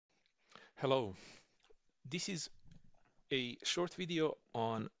Hello, this is a short video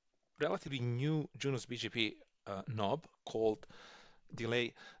on relatively new Junos BGP knob called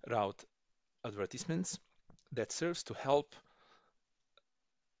delay route advertisements that serves to help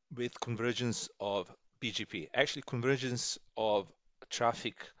with convergence of BGP, actually convergence of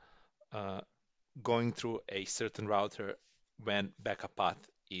traffic uh, going through a certain router when backup path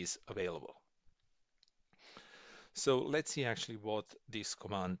is available. So let's see actually what this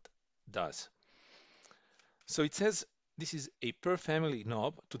command does. So it says this is a per family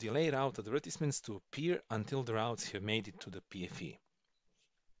knob to delay route advertisements to appear until the routes have made it to the PFE.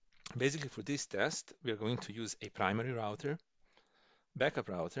 Basically, for this test, we are going to use a primary router, backup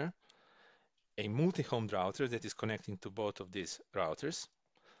router, a multi-homed router that is connecting to both of these routers.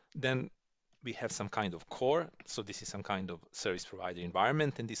 Then we have some kind of core, so this is some kind of service provider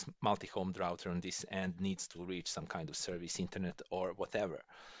environment, and this multi-homed router on this end needs to reach some kind of service, internet, or whatever.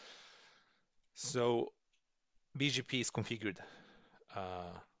 So BGP is configured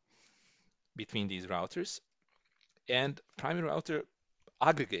uh, between these routers, and primary router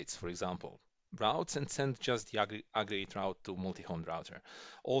aggregates, for example, routes and send just the aggregate route to multi-home router.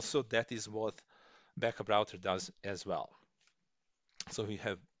 Also, that is what backup router does as well. So we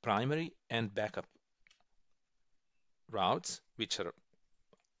have primary and backup routes, which are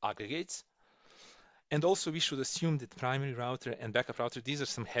aggregates. And also we should assume that primary router and backup router, these are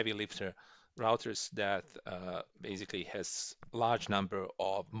some heavy lifter routers that basically has large number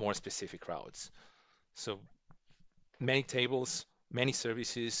of more specific routes. So many tables, many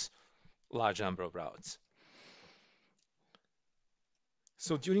services, large number of routes.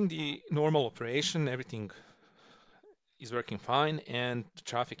 So during the normal operation, everything is working fine and the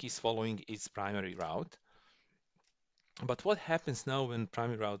traffic is following its primary route. But what happens now when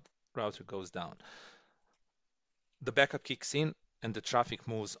primary router goes down? The backup kicks in and the traffic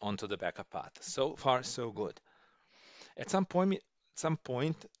moves onto the backup path. So far, so good. At some point,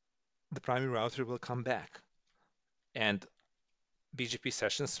 the primary router will come back and BGP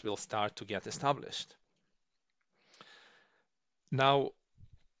sessions will start to get established. Now,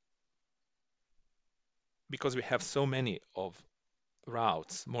 because we have so many of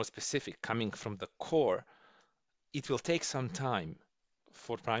routes, more specific, coming from the core, it will take some time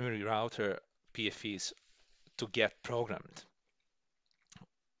for primary router PFEs to get programmed.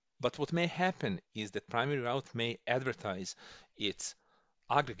 But what may happen is that primary route may advertise its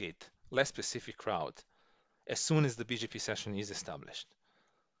aggregate, less specific route as soon as the BGP session is established.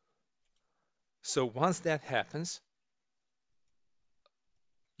 So once that happens,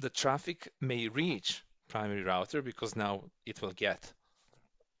 the traffic may reach primary router because now it will get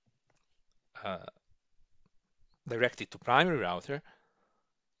uh, directed to primary router,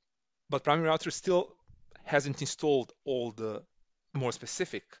 but primary router still hasn't installed all the more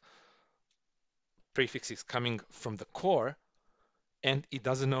specific prefixes coming from the core, and it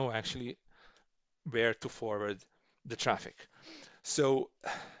doesn't know actually where to forward the traffic. So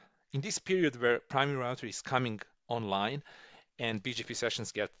in this period where primary router is coming online and BGP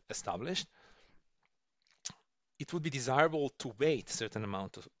sessions get established, it would be desirable to wait a certain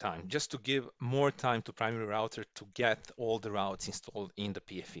amount of time, just to give more time to primary router to get all the routes installed in the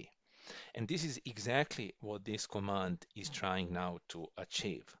PFE. And this is exactly what this command is trying now to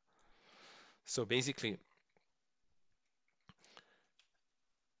achieve. So basically,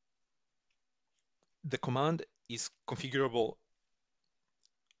 the command is configurable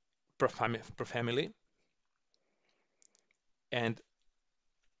per family, and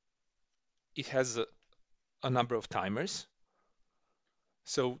it has a number of timers.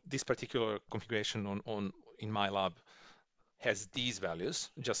 So this particular configuration in my lab has these values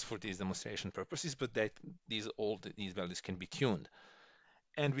just for these demonstration purposes, but that these values can be tuned.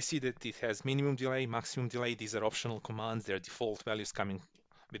 And we see that it has minimum delay, maximum delay. These are optional commands. They're default values coming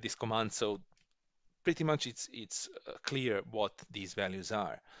with this command. So pretty much it's clear what these values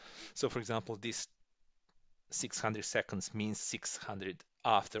are. So for example, this 600 seconds means 600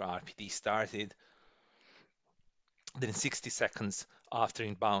 after RPD started. Then 60 seconds after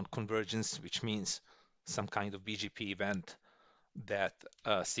inbound convergence, which means some kind of BGP event that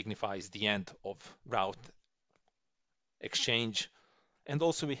signifies the end of route exchange. And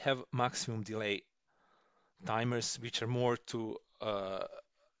also we have maximum delay timers, which are more to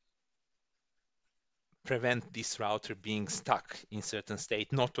prevent this router being stuck in certain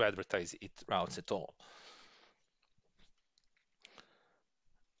state, not to advertise it routes at all.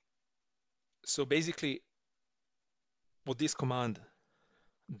 So basically, what this command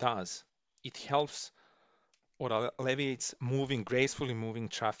does, it helps or alleviates gracefully moving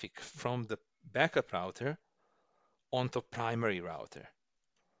traffic from the backup router onto primary router.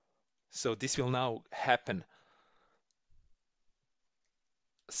 So this will now happen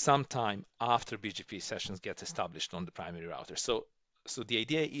sometime after BGP sessions get established on the primary router. So the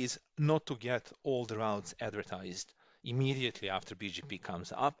idea is not to get all the routes advertised immediately after BGP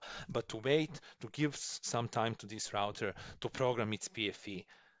comes up, but to wait, to give some time to this router to program its PFE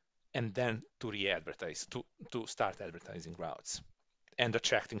and then to re-advertise, to start advertising routes and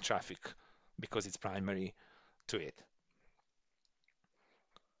attracting traffic because it's primary to it.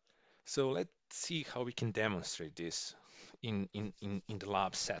 So let's see how we can demonstrate this in the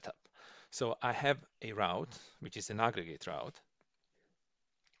lab setup. So I have a route, which is an aggregate route,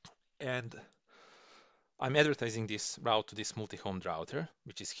 and I'm advertising this route to this multi-homed router,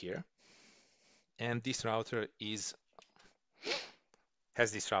 which is here. And this router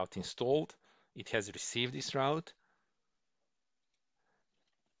has this route installed. It has received this route.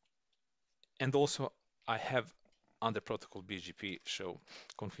 And also I have under protocol BGP show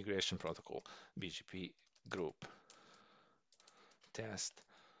configuration protocol BGP group test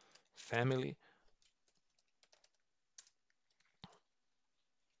family.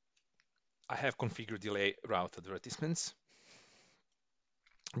 I have configured delay route advertisements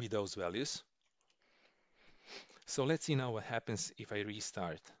with those values. So let's see now what happens if I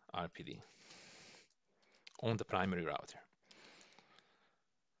restart RPD on the primary router.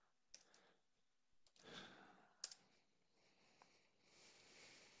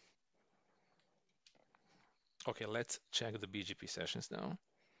 Okay, let's check the BGP sessions now.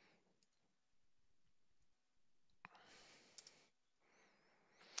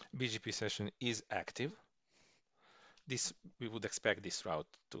 BGP session is active. We would expect this route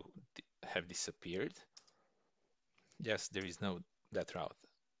to have disappeared. Yes, there is no that route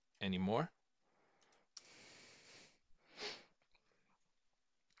anymore.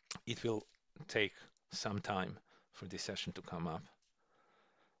 It will take some time for this session to come up.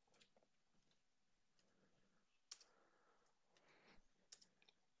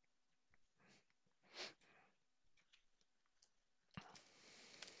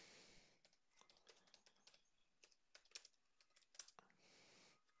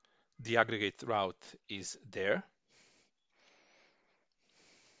 The aggregate route is there.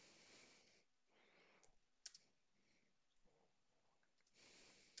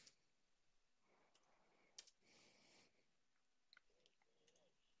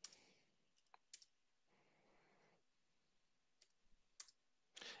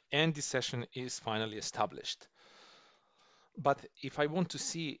 And this session is finally established. But if I want to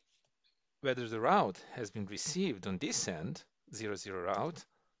see whether the route has been received on this end, 00 route,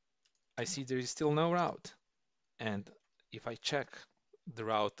 I see there is still no route. And if I check the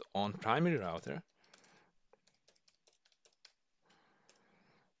route on primary router,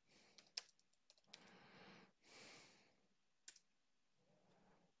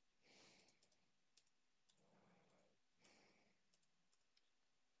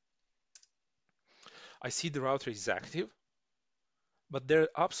 I see the router is active, but there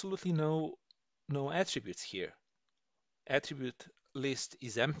are absolutely no attributes here. Attribute list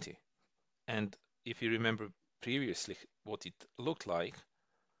is empty. And if you remember previously what it looked like,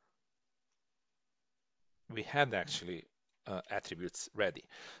 we had actually attributes ready.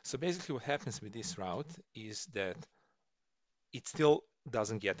 So basically what happens with this route is that it still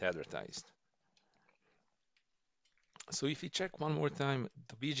doesn't get advertised. So if we check one more time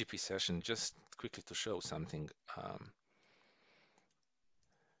the BGP session, just quickly to show something.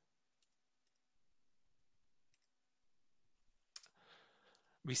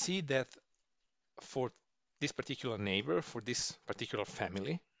 We see that for this particular neighbor, for this particular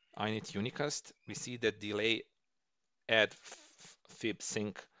family, init unicast, we see that delay add fib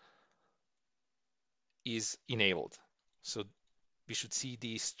sync is enabled. So we should see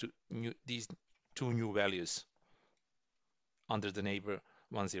these two new values under the neighbor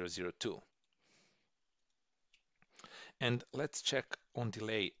 1002. And let's check on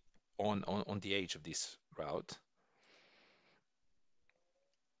delay on the edge of this route.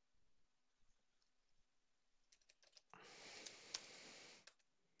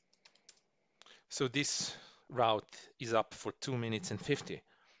 So this route is up for 2 minutes and 50.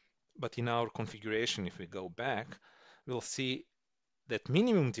 But in our configuration, if we go back, we'll see that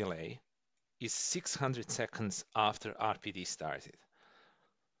minimum delay is 600 seconds after RPD started.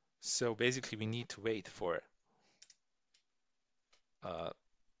 So basically, we need to wait for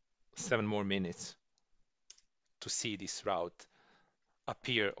 7 more minutes to see this route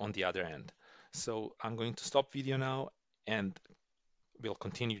appear on the other end. So I'm going to stop video now and we'll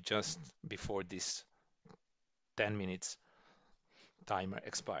continue just before this 10 minutes timer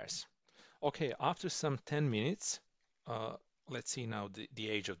expires. Okay, after some 10 minutes, let's see now the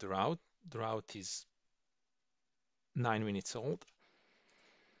age of the route. The route is 9 minutes old.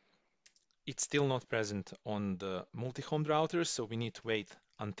 It's still not present on the multi-home routers, so we need to wait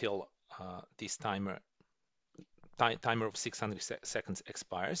until this timer of 600 seconds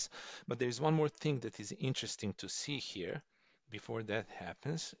expires. But there is one more thing that is interesting to see here before that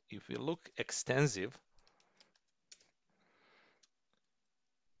happens. If we look extensive,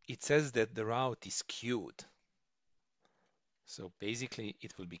 it says that the route is queued. So basically,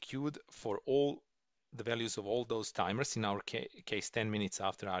 it will be queued for all the values of all those timers, in our case 10 minutes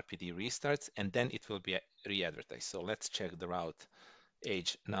after RPD restarts, and then it will be re-advertised. So let's check the route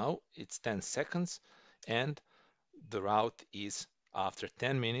age now. It's 10 seconds, and the route is after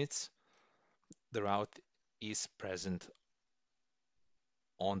 10 minutes, the route is present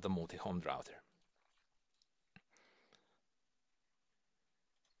on the multi-home router.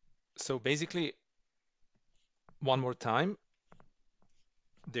 So basically, one more time,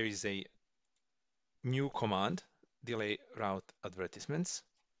 there is a new command, delay route advertisements,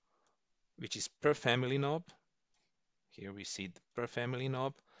 which is per family knob. Here we see the per family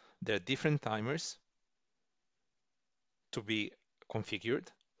knob. There are different timers to be configured,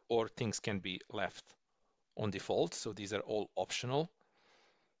 or things can be left on default. So these are all optional.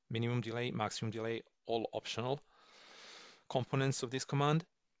 Minimum delay, maximum delay, all optional components of this command.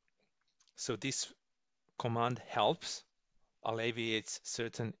 So this command helps alleviates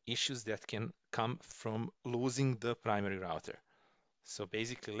certain issues that can come from losing the primary router. So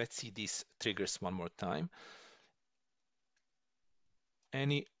basically, let's see these triggers one more time.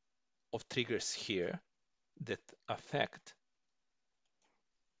 Any of triggers here that affect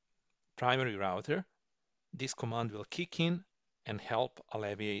primary router, this command will kick in and help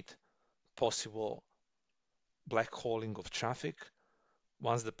alleviate possible black holing of traffic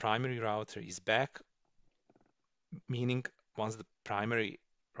once the primary router is back, meaning once the primary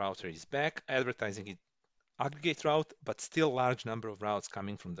router is back, advertising it aggregate route, but still large number of routes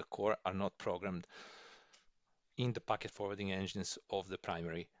coming from the core are not programmed in the packet forwarding engines of the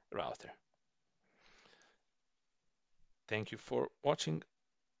primary router. Thank you for watching.